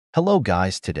Hello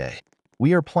guys, today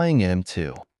we are playing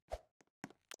M2.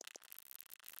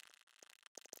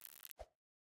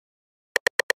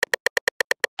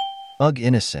 Ugh,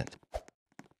 innocent.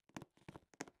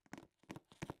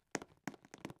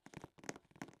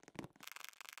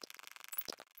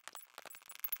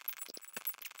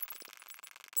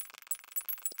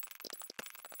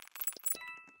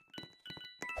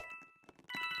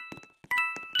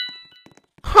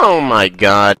 Oh my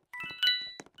god.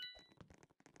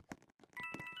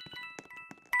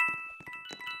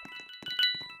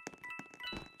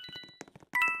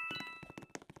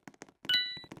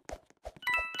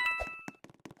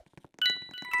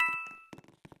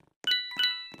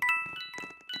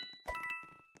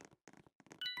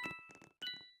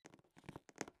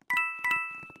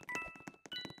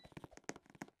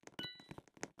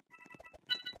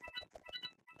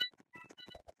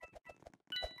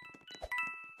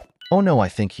 Oh no, I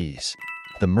think he's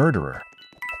the murderer.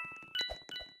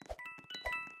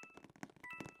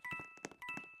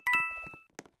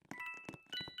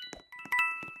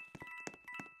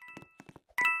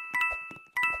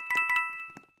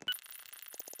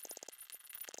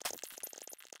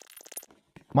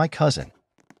 My cousin.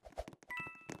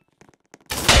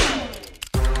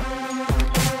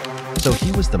 So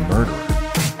he was the murderer.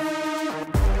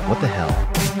 What the hell?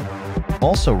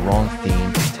 Also wrong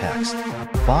theme, text,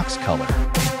 box color.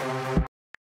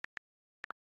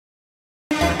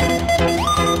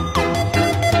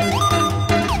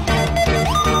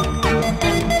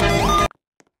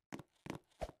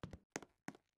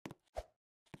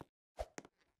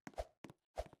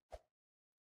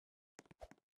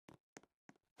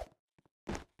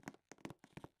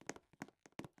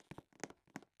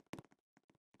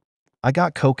 I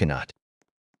got coconut.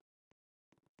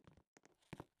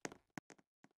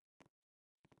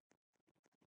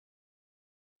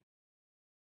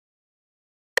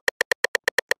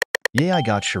 Yeah, I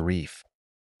got Sharif.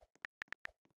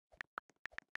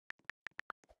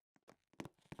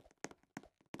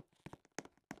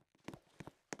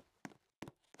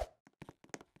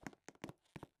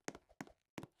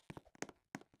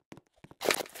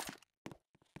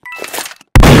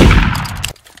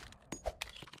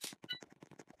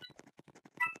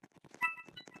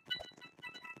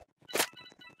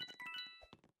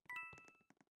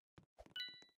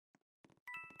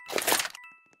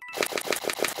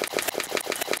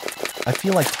 I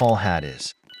feel like Tall Hat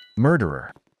is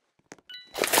murderer.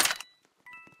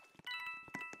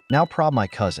 Now prob my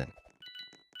cousin.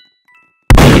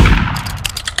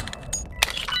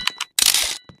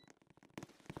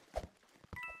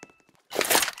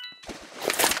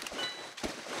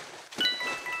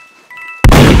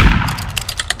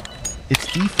 It's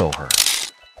defo her.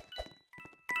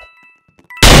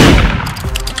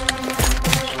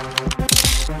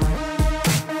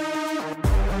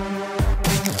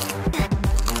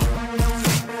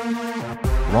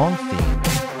 Wrong theme.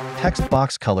 Text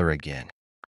box color again.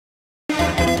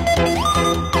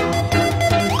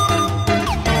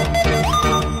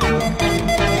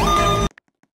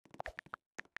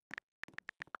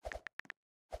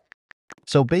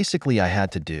 So basically I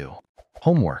had to do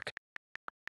homework.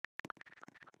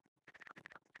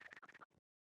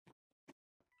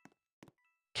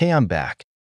 Okay, I'm back.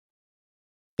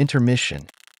 Intermission.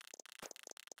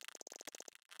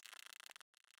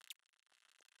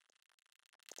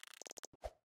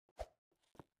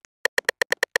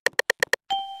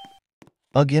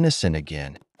 Ugh, innocent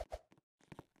again.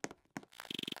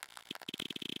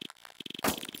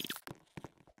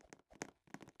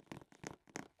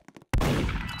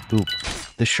 Oop,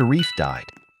 the Sharif died.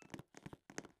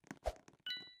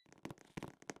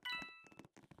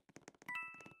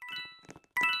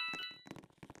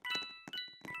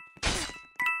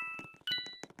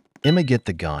 Emma, get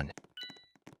the gun.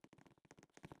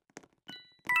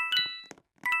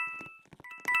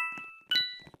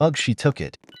 Ugh, she took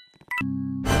it.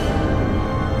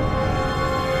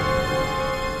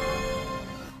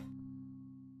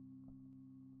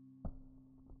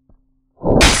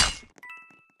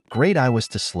 Great, I was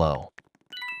too slow.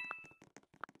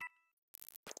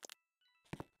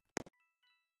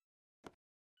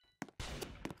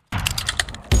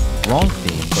 Wrong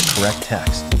theme, but correct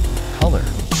text. Color.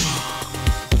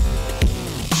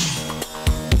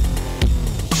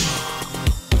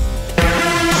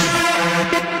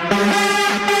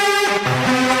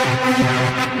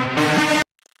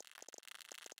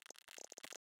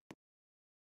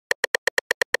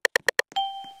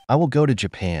 I will go to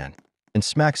Japan and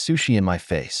smack sushi in my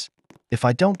face if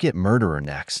I don't get murderer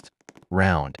next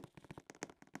round.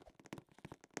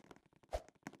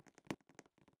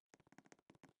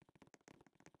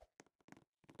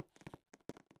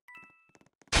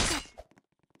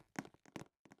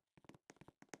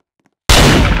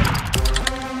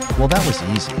 Well, that was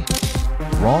easy.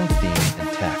 Wrong theme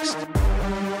and text.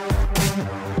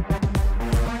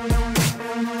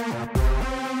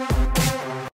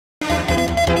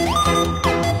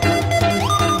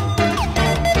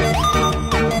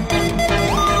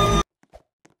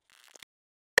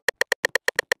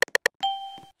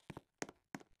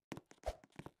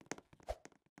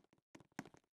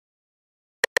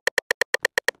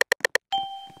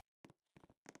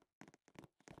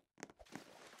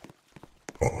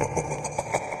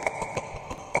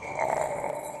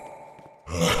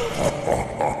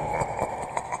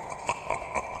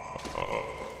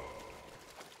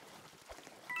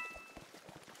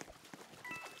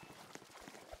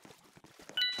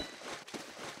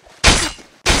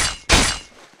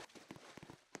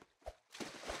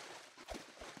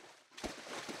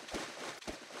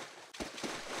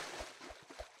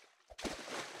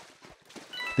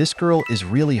 This girl is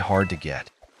really hard to get.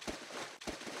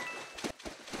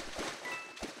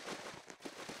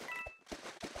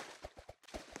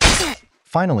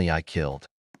 Finally, I killed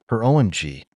her.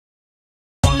 OMG.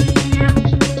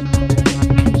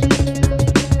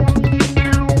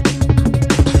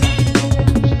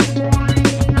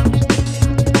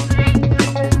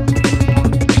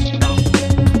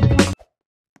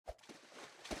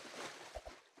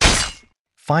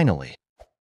 Finally.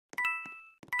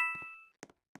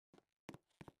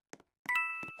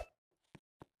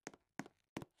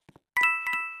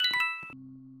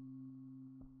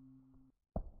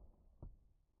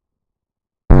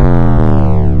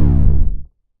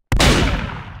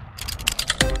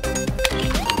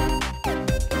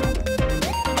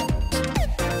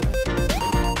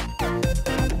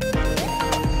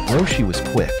 Roshi was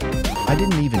quick. I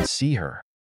didn't even see her.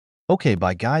 Okay,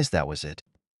 bye guys, that was it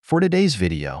for today's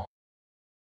video.